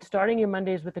 gratitude, right? Starting your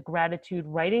Mondays with a gratitude,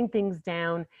 writing things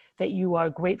down that you are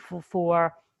grateful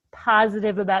for,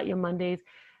 positive about your Mondays,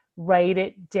 write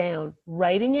it down.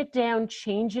 Writing it down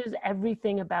changes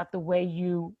everything about the way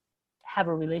you have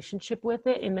a relationship with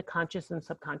it in the conscious and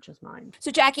subconscious mind.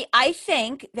 So Jackie, I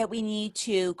think that we need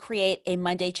to create a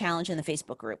Monday challenge in the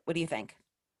Facebook group. What do you think?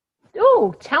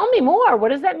 Ooh, tell me more. What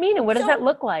does that mean? And what does that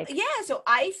look like? Yeah. So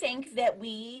I think that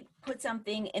we put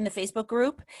something in the Facebook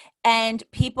group and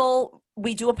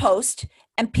we do a post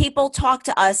and people talk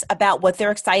to us about what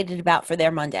they're excited about for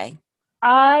their Monday.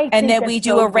 And then we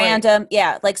do a random,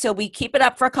 so we keep it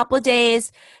up for a couple of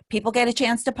days. People get a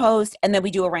chance to post and then we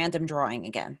do a random drawing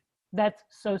again. That's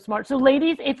so smart. So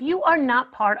ladies, if you are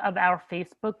not part of our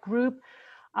Facebook group,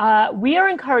 we are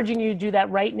encouraging you to do that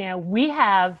right now.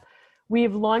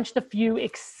 We've launched a few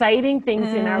exciting things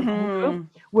in our group.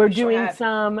 We're doing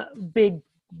some big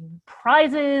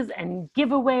prizes and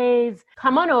giveaways.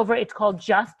 Come on over. It's called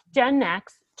Just Gen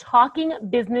Next, Talking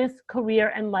Business,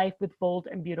 Career, and Life with Bold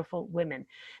and Beautiful Women.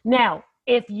 Now,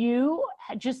 if you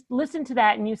just listened to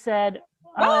that and you said,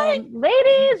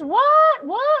 ladies, what?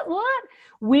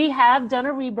 We have done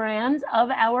a rebrand of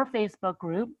our Facebook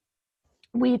group.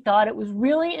 We thought it was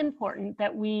really important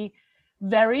that we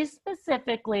very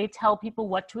specifically tell people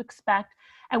what to expect.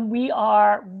 And we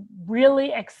are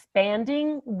really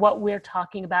expanding what we're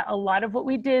talking about. A lot of what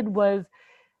we did was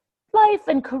life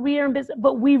and career and business,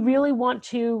 but we really want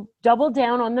to double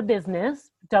down on the business,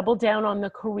 double down on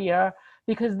the career,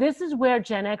 because this is where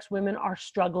Gen X women are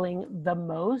struggling the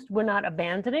most. We're not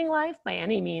abandoning life by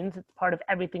any means. It's part of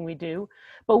everything we do,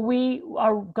 but we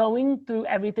are going through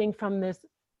everything from this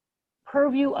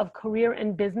purview of career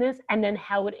and business and then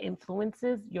how it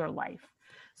influences your life.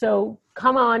 So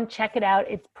come on, check it out.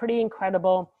 It's pretty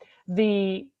incredible.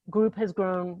 The group has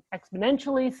grown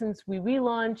exponentially since we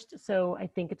relaunched. So I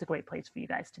think it's a great place for you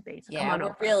guys to be. So come on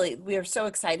over. We're so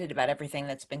excited about everything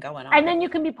that's been going on. And then you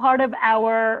can be part of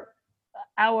our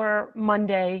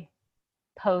Monday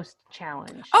post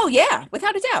challenge. Oh yeah,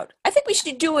 without a doubt. I think we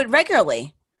should do it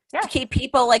regularly. To keep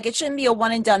people, it shouldn't be a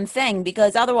one and done thing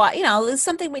because otherwise, it's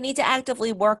something we need to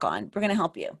actively work on. We're going to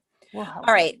help you. All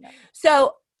right.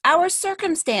 So our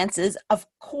circumstances, of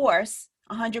course,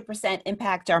 100%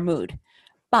 impact our mood,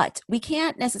 but we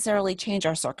can't necessarily change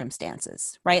our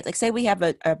circumstances, right? Like say we have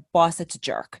a boss that's a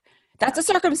jerk. That's a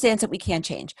circumstance that we can't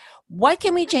change. What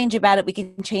can we change about it? We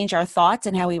can change our thoughts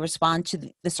and how we respond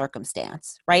to the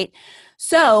circumstance, right?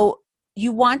 So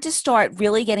you want to start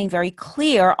really getting very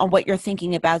clear on what you're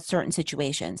thinking about certain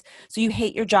situations. So you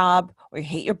hate your job or you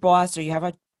hate your boss or you have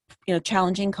a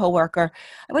challenging coworker.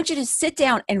 I want you to sit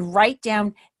down and write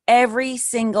down every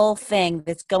single thing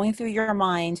that's going through your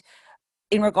mind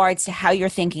in regards to how you're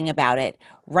thinking about it.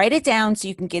 Write it down so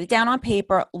you can get it down on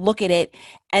paper, look at it,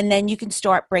 and then you can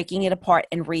start breaking it apart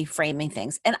and reframing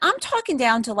things. And I'm talking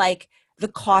down to the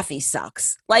coffee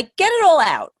sucks. Like, get it all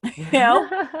out, you know,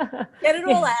 get it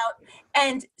all Yeah. out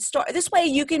and start. This way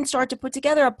you can start to put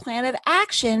together a plan of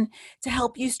action to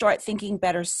help you start thinking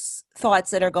better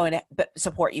thoughts that are going to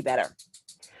support you better.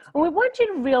 And we want you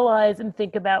to realize and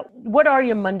think about what are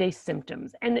your Monday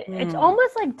symptoms. And it's Mm.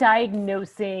 almost like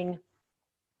diagnosing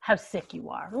how sick you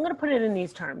are. I'm going to put it in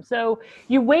these terms. So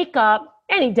you wake up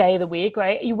any day of the week,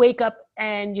 right? You wake up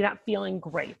and you're not feeling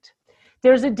great.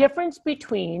 There's a difference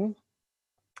between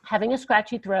having a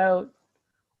scratchy throat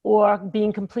or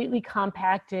being completely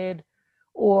compacted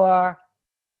or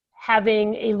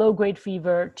having a low grade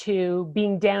fever to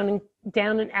being down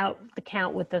and out the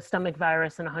count with the stomach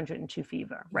virus and 102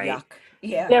 fever, right? Yuck.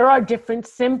 Yeah. There are different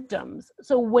symptoms.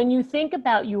 So when you think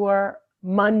about your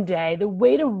Monday, the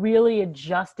way to really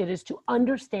adjust it is to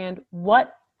understand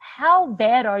how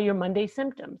bad are your Monday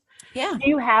symptoms. Yeah. Do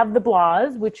you have the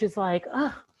blahs, which is like,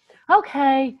 oh,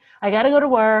 okay, I got to go to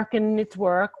work and it's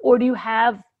work, or do you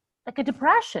have like a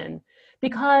depression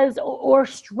or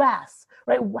stress,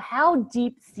 right? How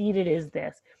deep seated is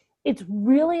this? It's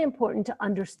really important to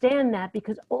understand that,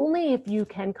 because only if you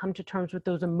can come to terms with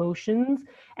those emotions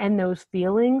and those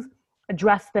feelings,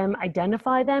 address them,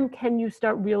 identify them, can you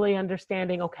start really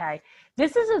understanding, okay,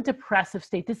 this is a depressive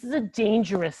state. This is a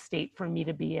dangerous state for me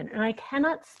to be in. And I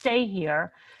cannot stay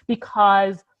here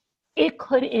because it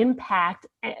could impact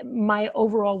my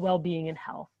overall well-being and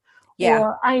health. Yeah.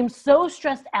 Or I am so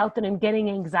stressed out that I'm getting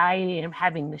anxiety and I'm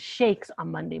having the shakes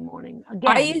on Monday morning. Again,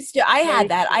 I had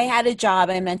that. I had a job.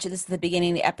 I mentioned this at the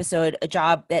beginning of the episode, a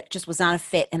job that just was not a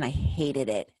fit and I hated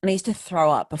it. And I used to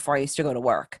throw up before I used to go to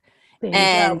work.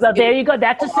 There you go.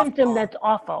 That's a symptom that's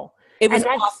awful. It was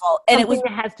awful. And it was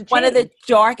that has to change. One of the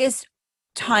darkest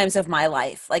times of my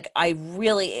life. Like I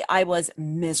was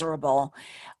miserable.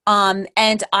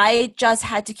 And I just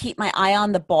had to keep my eye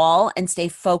on the ball and stay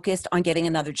focused on getting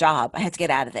another job. I had to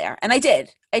get out of there. And I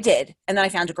did. And then I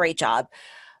found a great job,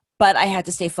 but I had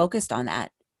to stay focused on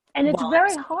that. And it's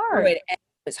very hard. It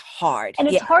was hard. And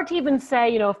it's hard to even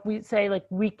say, if we say like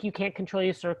you can't control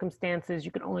your circumstances,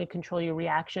 you can only control your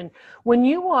reaction. When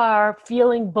you are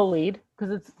feeling bullied,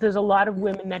 because there's a lot of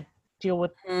women that deal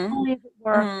with bullies at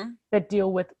work, that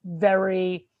deal with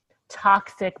very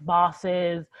toxic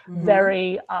bosses,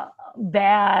 very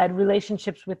bad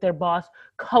relationships with their boss,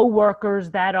 coworkers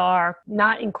that are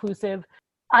not inclusive.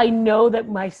 I know that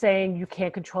my saying you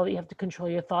can't control it, you have to control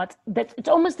your thoughts, that it's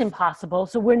almost impossible.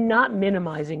 So we're not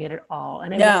minimizing it at all.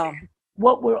 And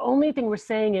only thing we're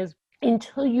saying is,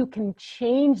 until you can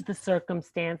change the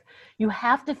circumstance, you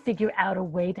have to figure out a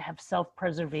way to have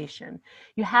self-preservation.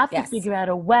 You have to figure out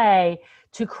a way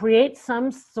to create some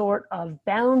sort of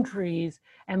boundaries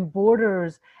and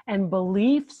borders and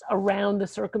beliefs around the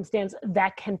circumstance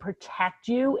that can protect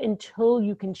you until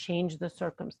you can change the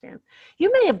circumstance.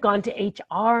 You may have gone to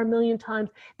HR a million times.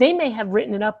 They may have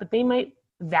written it up, but they might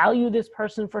value this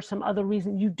person for some other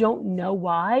reason. You don't know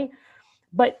why,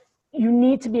 but you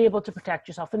need to be able to protect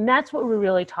yourself. And that's what we're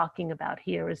really talking about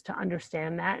here, is to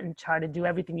understand that and try to do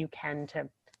everything you can to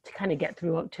kind of get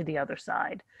through to the other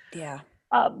side. Yeah.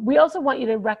 We also want you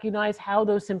to recognize how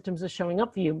those symptoms are showing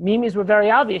up for you. Mimi's were very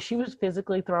obvious. She was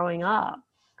physically throwing up.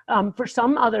 For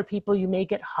some other people, you may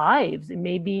get hives. It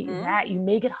may be that you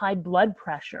may get high blood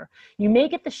pressure. You may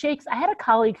get the shakes. I had a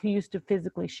colleague who used to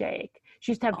physically shake.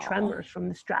 She used to have tremors from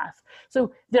the stress.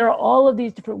 So there are all of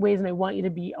these different ways, and I want you to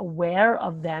be aware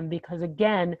of them, because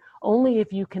again, only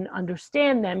if you can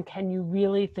understand them can you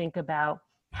really think about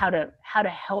how to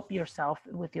help yourself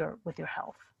with your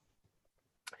health.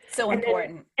 So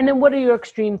important. And then what are your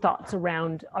extreme thoughts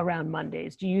around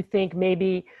Mondays? Do you think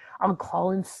maybe I'll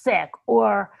call in sick?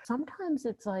 Or sometimes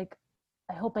it's like,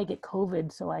 I hope I get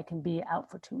COVID so I can be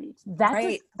out for 2 weeks.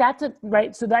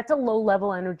 So that's a low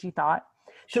level energy thought.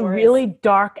 It's a really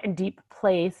dark and deep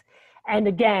place. And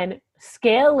again,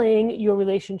 scaling your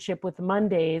relationship with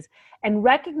Mondays and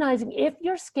recognizing if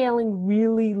you're scaling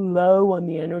really low on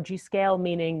the energy scale,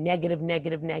 meaning negative,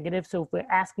 negative, negative. So if we're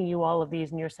asking you all of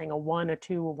these and you're saying a 1 or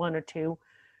 2 or 1 or 2,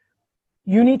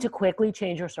 you need to quickly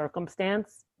change your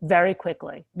circumstance very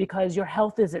quickly, because your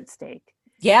health is at stake.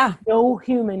 Yeah. No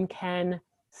human can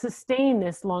sustain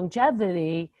this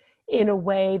longevity in a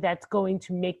way that's going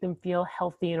to make them feel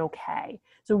healthy and okay.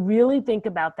 So really think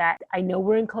about that. I know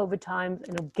we're in COVID times,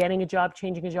 and getting a job,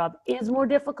 changing a job is more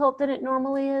difficult than it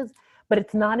normally is, but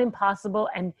it's not impossible.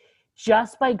 And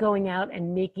just by going out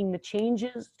and making the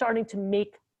changes, starting to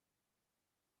make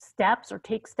steps or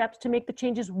take steps to make the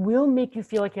changes, will make you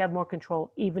feel like you have more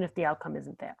control, even if the outcome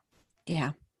isn't there.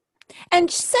 Yeah.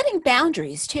 And setting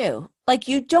boundaries too. Like,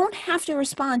 you don't have to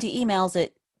respond to emails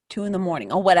at 2 a.m.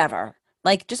 or whatever.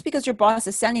 Like, just because your boss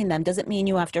is sending them doesn't mean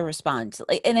you have to respond.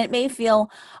 Like, and it may feel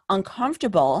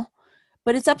uncomfortable,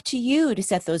 but it's up to you to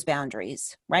set those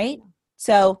boundaries, right?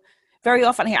 So very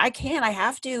often here, I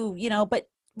have to, but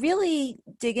really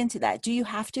dig into that. Do you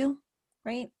have to?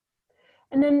 Right?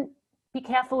 And then be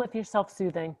careful if you're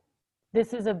self-soothing.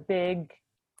 This is a big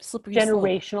Slippery slope.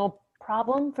 generational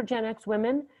problem for Gen X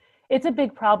women. It's a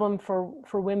big problem for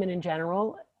women in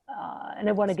general. And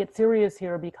I want to get serious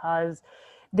here because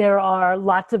there are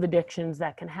lots of addictions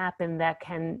that can happen that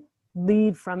can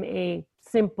lead from a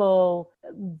simple,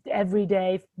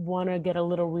 everyday, want to get a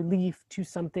little relief to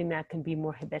something that can be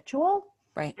more habitual.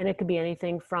 Right. And it could be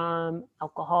anything from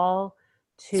alcohol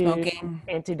to Smoking.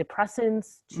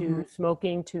 antidepressants, to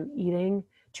smoking, to eating,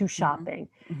 to shopping.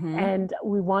 Mm-hmm. And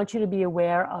we want you to be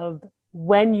aware of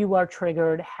when you are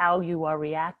triggered, how you are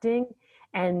reacting.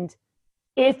 And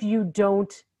if you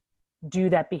don't do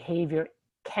that behavior,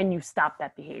 can you stop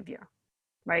that behavior,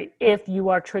 right? If you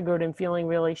are triggered and feeling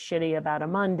really shitty about a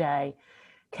Monday,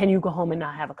 can you go home and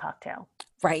not have a cocktail?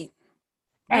 Right.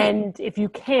 And if you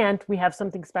can't, we have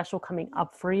something special coming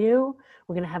up for you.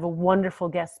 We're going to have a wonderful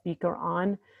guest speaker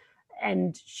on,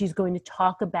 and she's going to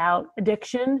talk about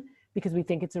addiction because we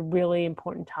think it's a really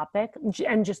important topic,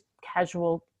 and just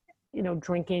casual,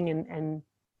 drinking and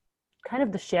kind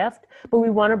of the shift. But we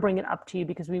want to bring it up to you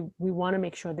because we want to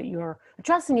make sure that you're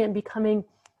addressing it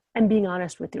and being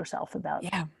honest with yourself about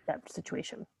that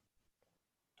situation.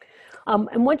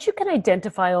 And once you can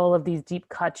identify all of these deep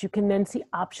cuts, you can then see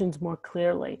options more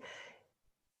clearly.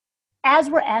 As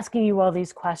we're asking you all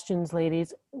these questions,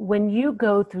 ladies, when you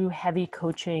go through heavy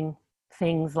coaching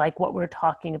things like what we're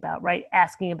talking about, right?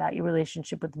 Asking about your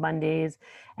relationship with Mondays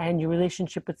and your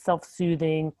relationship with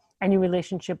self-soothing and your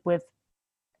relationship with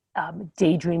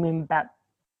daydreaming about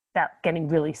getting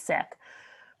really sick.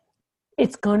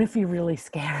 It's going to feel really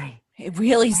scary.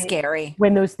 Really scary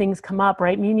when those things come up,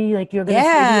 right? Mimi, like you're going to say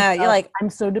to yourself, you're like,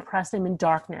 I'm so depressed, I'm in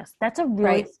darkness. That's a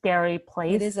really scary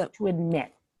place to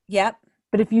admit. Yep.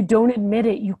 But if you don't admit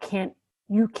it, you can't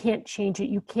change it.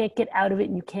 You can't get out of it,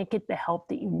 and you can't get the help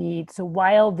that you need. So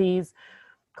while these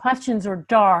questions are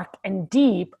dark and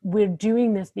deep, we're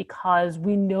doing this because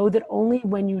we know that only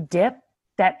when you dip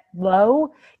that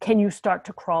low can you start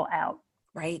to crawl out.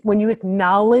 Right. When you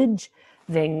acknowledge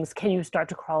things, can you start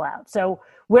to crawl out? So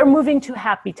we're moving to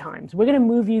happy times. We're going to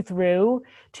move you through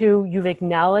to you've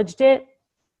acknowledged it,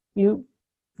 you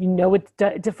know it's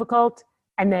difficult,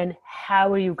 and then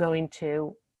how are you going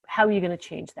to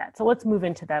change that? So let's move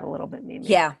into that a little bit, Mimi.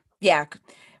 Yeah.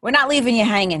 We're not leaving you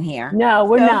hanging here. No,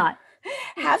 we're not.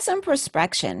 Have some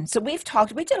prospection. So we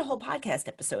did a whole podcast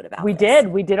episode about this.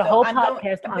 We did a whole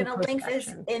podcast on I'm going to link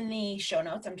this in the show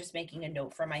notes. I'm just making a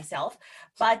note for myself.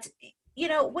 But,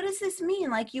 what does this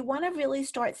mean? Like, you want to really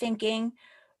start thinking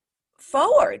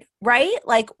forward, right?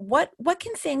 Like, what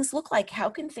can things look like? How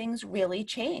can things really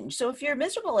change? So if you're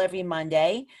miserable every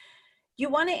Monday, you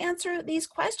want to answer these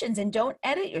questions and don't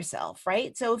edit yourself,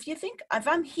 right? So if you think, if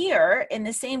I'm here in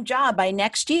the same job by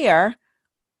next year,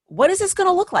 what is this going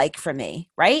to look like for me,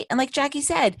 right? And like Jackie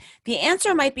said, the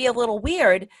answer might be a little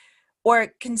weird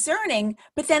or concerning,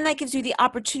 but then that gives you the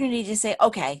opportunity to say,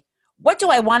 okay, what do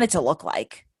I want it to look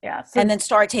like? Yeah. And then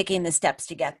start taking the steps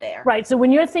to get there. Right. So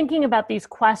when you're thinking about these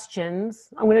questions,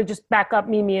 I'm going to just back up,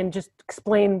 Mimi, and just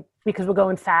explain because we're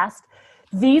going fast.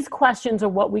 These questions are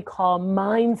what we call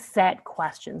mindset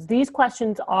questions. These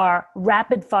questions are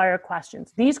rapid fire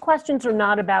questions. These questions are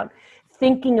not about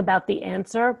thinking about the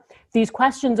answer. These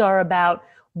questions are about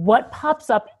what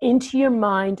pops up into your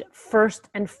mind first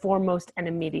and foremost and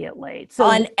immediately. So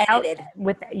unedited.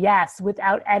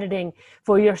 Without editing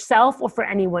for yourself or for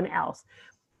anyone else.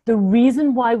 The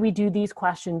reason why we do these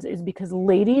questions is because,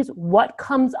 ladies, what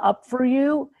comes up for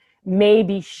you may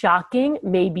be shocking,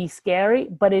 may be scary,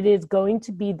 but it is going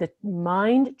to be the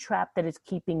mind trap that is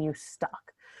keeping you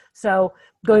stuck. So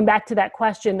going back to that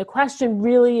question, the question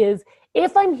really is,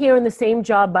 if I'm here in the same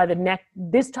job by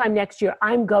this time next year,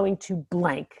 I'm going to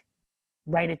blank.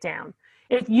 Write it down.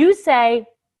 If you say,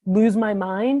 lose my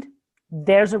mind,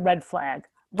 there's a red flag.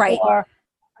 Right. Or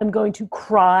I'm going to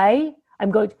cry.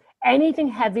 Anything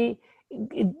heavy,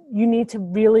 you need to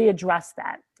really address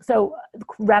that. So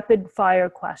rapid fire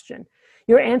question.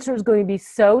 Your answer is going to be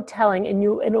so telling, and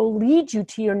it'll lead you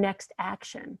to your next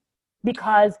action.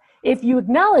 Because if you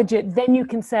acknowledge it, then you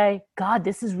can say, God,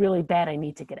 this is really bad. I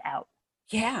need to get out.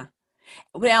 Yeah.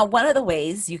 Now, one of the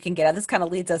ways you can get out, this kind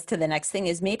of leads us to the next thing,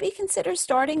 is maybe consider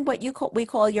starting what we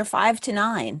call your 5 to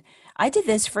 9. I did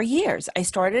this for years. I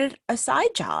started a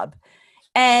side job.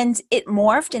 And it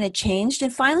morphed and it changed,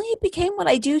 and finally it became what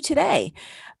I do today.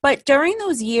 But during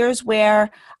those years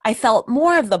where I felt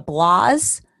more of the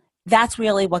blahs that's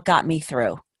really what got me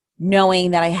through. Knowing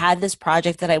that I had this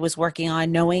project that I was working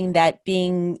on, knowing that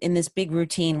being in this big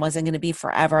routine wasn't going to be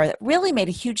forever, that really made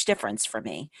a huge difference for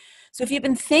me. So if you've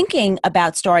been thinking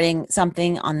about starting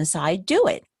something on the side, do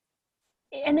it.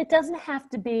 And it doesn't have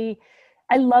to be,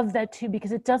 I love that too,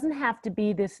 because it doesn't have to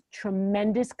be this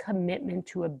tremendous commitment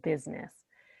to a business.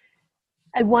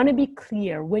 I want to be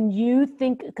clear when you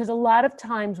think, because a lot of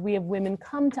times we have women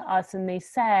come to us and they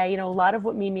say, a lot of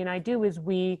what Mimi and I do is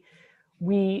we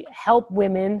help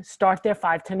women start their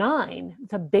 5 to 9.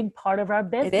 It's a big part of our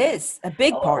business. It is a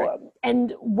big part.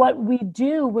 And what we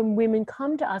do when women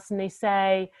come to us and they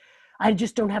say, I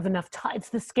just don't have enough time. It's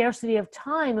the scarcity of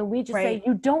time. And we just say,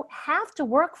 you don't have to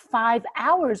work 5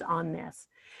 hours on this.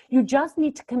 You just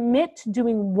need to commit to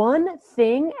doing one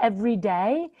thing every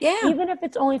day, even if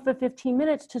it's only for 15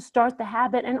 minutes to start the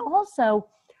habit. And also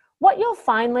what you'll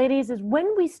find, ladies, is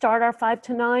when we start our 5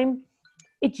 to 9,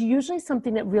 it's usually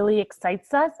something that really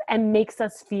excites us and makes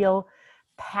us feel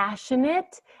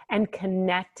passionate and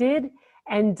connected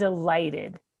and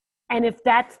delighted. And if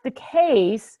that's the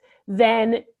case,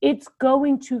 then it's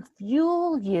going to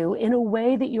fuel you in a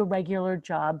way that your regular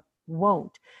job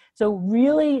won't. So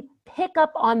really pick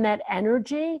up on that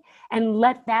energy and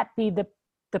let that be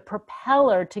the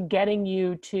propeller to getting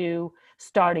you to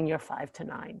starting your 5 to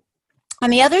 9.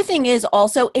 And the other thing is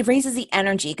also it raises the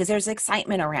energy because there's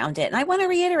excitement around it. And I want to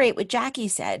reiterate what Jackie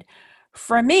said.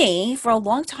 For me, for a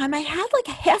long time, I had like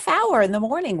a half hour in the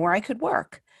morning where I could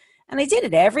work. And I did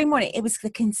it every morning. It was the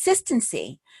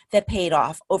consistency that paid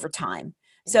off over time.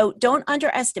 So don't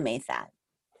underestimate that.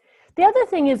 The other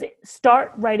thing is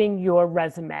start writing your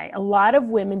resume. A lot of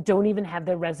women don't even have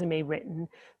their resume written.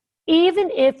 Even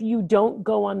if you don't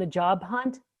go on the job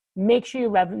hunt, make sure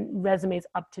your resume is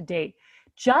up to date.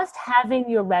 Just having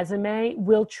your resume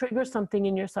will trigger something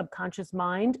in your subconscious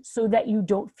mind so that you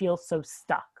don't feel so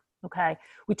stuck, okay?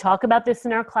 We talk about this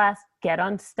in our class, Get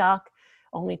Unstuck.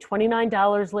 Only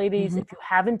 $29, ladies. If you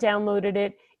haven't downloaded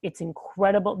it, it's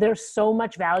incredible. There's so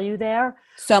much value there.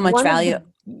 So much value. Of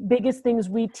the biggest things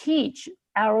we teach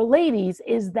our ladies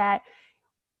is that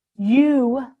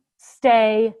you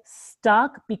stay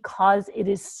stuck because it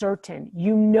is certain.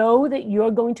 You know that you're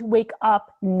going to wake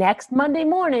up next Monday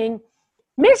morning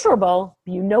miserable,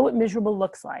 but you know what miserable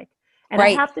looks like. And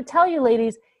I have to tell you,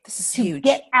 ladies, this is to huge.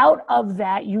 Get out of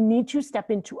that, you need to step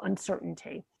into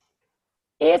uncertainty.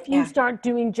 If you start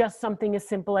doing just something as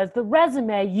simple as the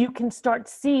resume, you can start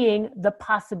seeing the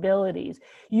possibilities.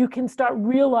 You can start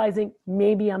realizing,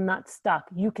 maybe I'm not stuck.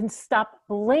 You can stop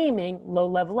blaming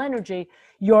low-level energy,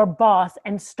 your boss,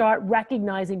 and start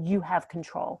recognizing you have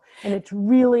control. And it's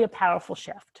really a powerful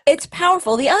shift. It's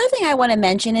powerful. The other thing I want to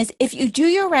mention is if you do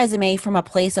your resume from a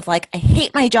place of like, I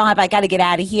hate my job, I got to get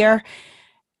out of here,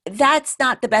 that's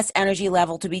not the best energy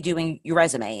level to be doing your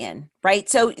resume in, right?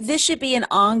 So this should be an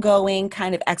ongoing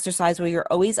kind of exercise where you're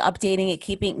always updating it,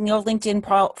 keeping your LinkedIn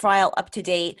profile up to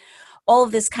date. All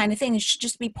of this kind of thing should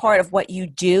just be part of what you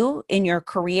do in your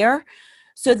career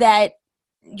so that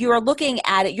you're looking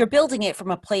at it, you're building it from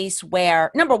a place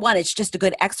where, number one, it's just a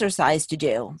good exercise to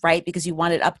do, right? Because you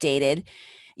want it updated.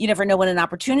 You never know when an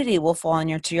opportunity will fall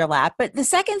into your lap. But the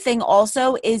second thing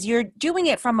also is you're doing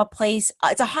it from a place,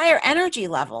 it's a higher energy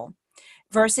level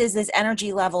versus this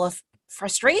energy level of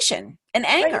frustration and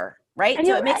anger, right? And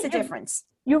so it makes a difference.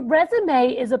 Your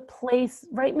resume is a place,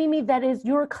 right, Mimi, that is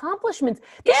your accomplishments.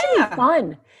 This should be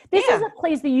fun. This is a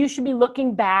place that you should be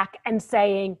looking back and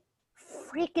saying,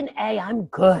 freaking A, I'm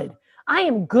good. I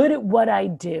am good at what I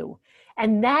do.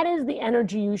 And that is the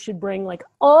energy you should bring. Like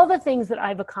all the things that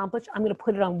I've accomplished, I'm going to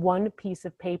put it on one piece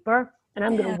of paper and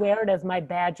I'm going to wear it as my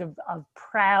badge of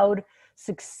proud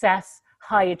success,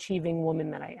 high achieving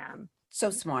woman that I am. So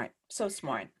smart. So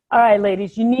smart. All right,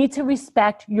 ladies, you need to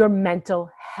respect your mental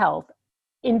health.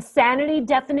 Insanity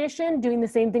definition, doing the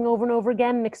same thing over and over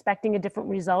again and expecting a different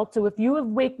result. So if you have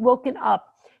woken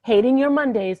up hating your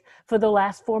Mondays for the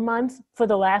last 4 months, for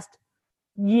the last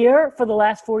year, for the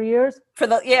last 4 years, for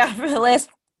the last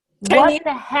 10 what years.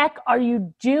 The heck are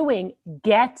you doing?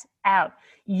 Get out.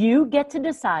 You get to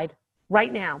decide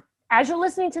right now. As you're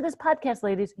listening to this podcast,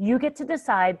 ladies, you get to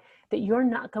decide that you're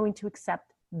not going to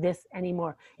accept this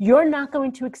anymore. You're not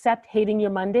going to accept hating your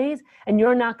Mondays, and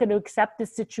you're not going to accept the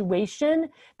situation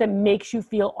that makes you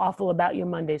feel awful about your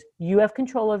Mondays. You have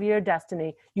control over your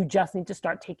destiny. You just need to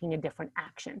start taking a different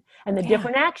action. And the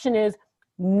different action is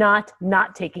not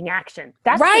taking action.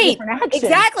 That's right. The different action.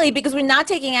 Exactly, because we're not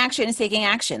taking action is taking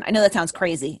action. I know that sounds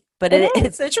crazy, but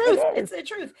it's the truth. It's the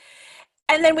truth.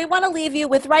 And then we want to leave you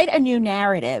with write a new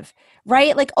narrative,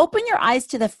 right? Like open your eyes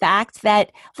to the fact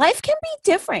that life can be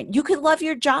different. You can love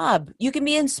your job. You can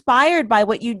be inspired by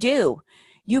what you do.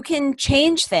 you can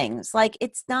change things. Like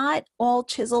it's not all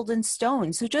chiseled in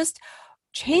stone. So just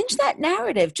change that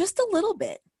narrative just a little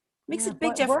bit. Makes a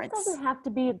big difference. Work doesn't have to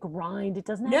be a grind. It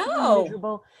doesn't have to be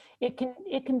miserable. It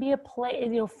can be a play.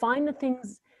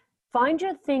 Find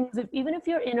your things. Even if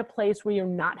you're in a place where you're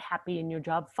not happy in your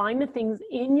job, find the things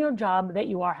in your job that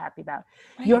you are happy about.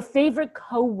 Right. Your favorite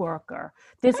coworker,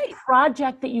 this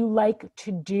project that you like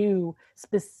to do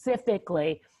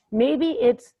specifically. Maybe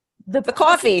it's the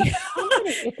coffee.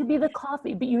 It could be the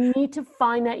coffee, but you need to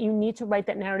find that. You need to write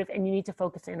that narrative, and you need to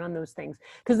focus in on those things,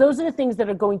 because those are the things that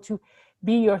are going to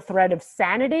be your thread of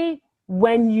sanity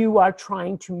when you are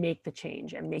trying to make the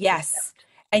change and make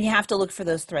and you have to look for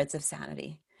those threads of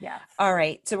sanity. Yeah. All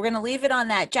right. So we're going to leave it on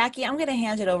that. Jackie, I'm going to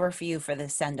hand it over for you for the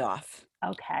send off.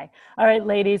 Okay. All right,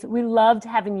 ladies, we loved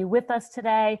having you with us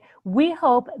today. We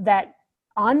hope that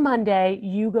on Monday,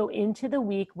 you go into the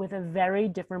week with a very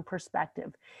different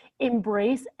perspective.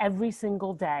 Embrace every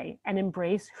single day and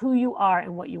embrace who you are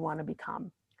and what you want to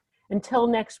become. Until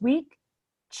next week,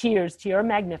 cheers to your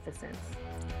magnificence.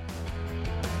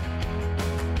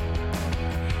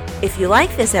 If you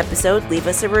like this episode, leave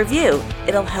us a review.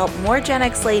 It'll help more Gen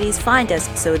X ladies find us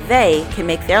so they can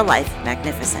make their life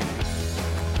magnificent.